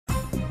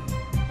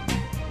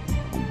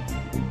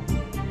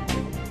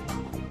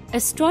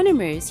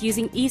Astronomers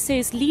using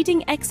ESO's leading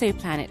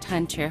exoplanet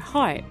hunter,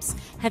 HARPS,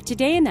 have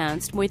today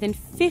announced more than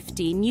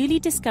 50 newly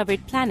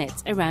discovered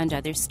planets around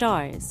other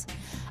stars.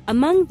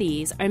 Among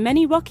these are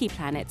many rocky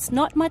planets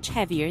not much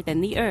heavier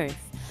than the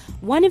Earth.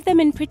 One of them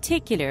in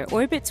particular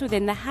orbits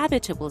within the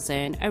habitable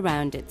zone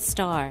around its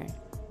star.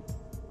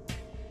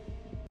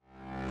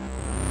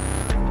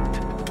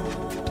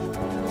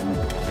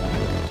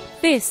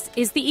 This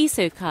is the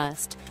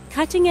ESOcast,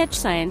 cutting-edge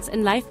science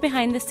and life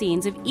behind the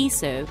scenes of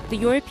ESO, the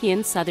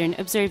European Southern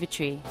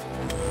Observatory.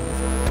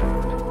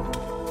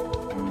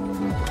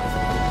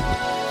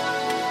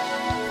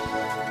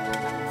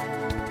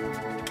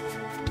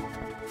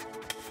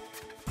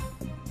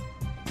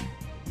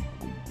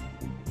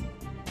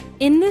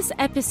 In this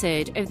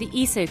episode of the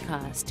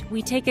ESOcast,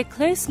 we take a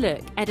close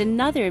look at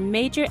another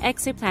major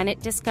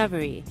exoplanet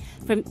discovery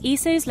from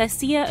ESO's La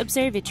Silla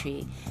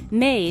Observatory,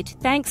 made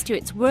thanks to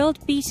its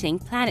world-beating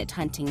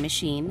planet-hunting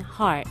machine,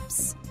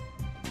 HARPS.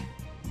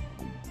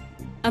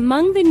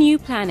 Among the new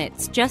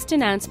planets just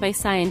announced by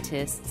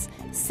scientists,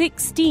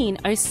 16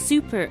 are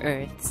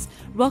super-Earths,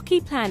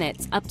 rocky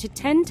planets up to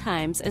 10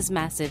 times as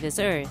massive as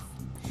Earth.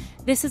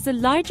 This is the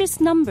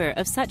largest number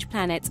of such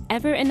planets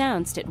ever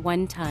announced at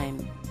one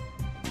time.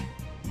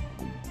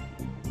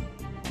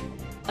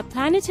 A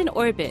planet in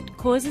orbit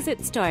causes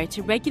its star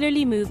to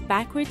regularly move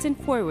backwards and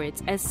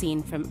forwards as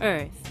seen from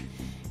Earth.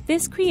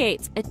 This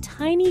creates a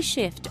tiny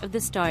shift of the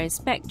star's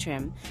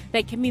spectrum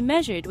that can be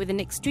measured with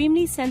an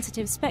extremely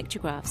sensitive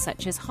spectrograph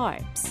such as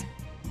HARPS.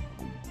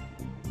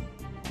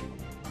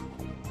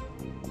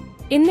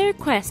 In their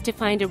quest to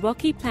find a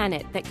rocky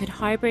planet that could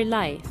harbor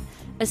life,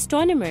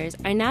 astronomers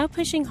are now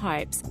pushing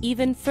HARPS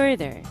even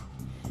further.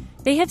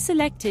 They have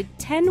selected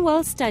 10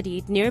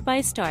 well-studied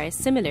nearby stars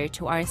similar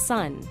to our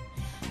Sun.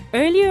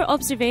 Earlier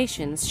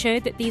observations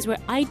showed that these were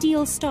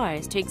ideal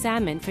stars to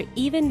examine for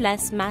even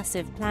less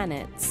massive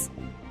planets.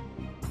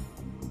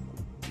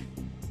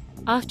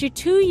 After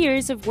 2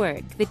 years of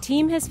work, the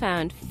team has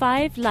found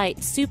 5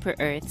 light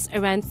super-Earths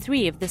around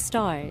 3 of the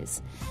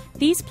stars.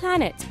 These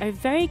planets are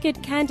very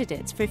good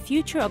candidates for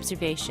future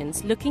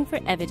observations looking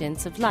for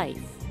evidence of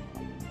life.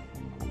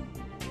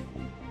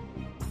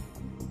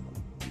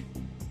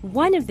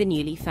 One of the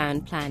newly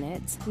found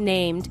planets,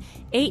 named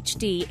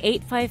HD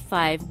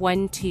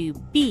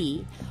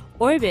 85512b,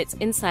 orbits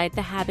inside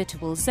the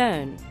habitable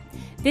zone.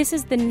 This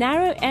is the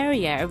narrow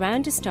area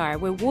around a star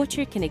where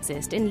water can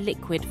exist in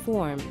liquid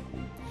form.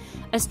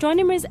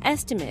 Astronomers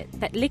estimate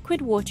that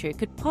liquid water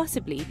could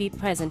possibly be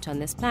present on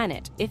this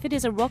planet if it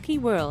is a rocky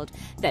world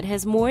that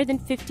has more than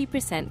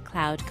 50%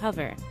 cloud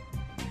cover.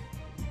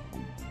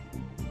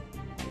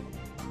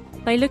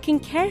 By looking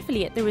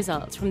carefully at the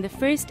results from the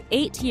first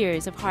 8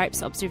 years of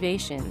HARPS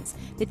observations,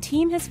 the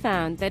team has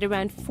found that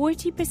around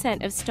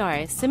 40% of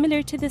stars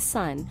similar to the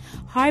Sun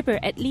harbor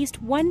at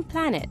least one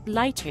planet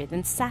lighter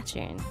than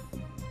Saturn.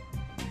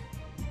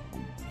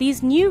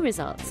 These new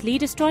results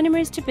lead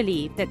astronomers to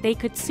believe that they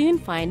could soon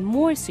find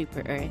more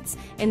super-Earths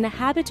in the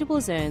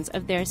habitable zones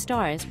of their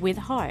stars with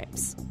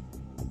HARPS.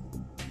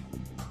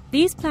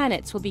 These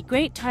planets will be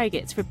great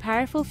targets for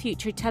powerful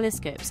future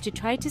telescopes to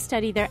try to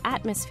study their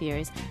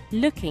atmospheres,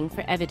 looking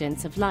for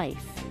evidence of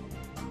life.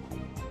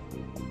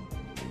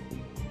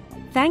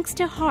 Thanks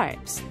to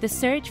HARPS, the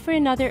search for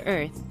another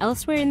Earth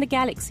elsewhere in the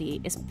galaxy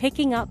is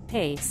picking up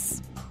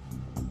pace.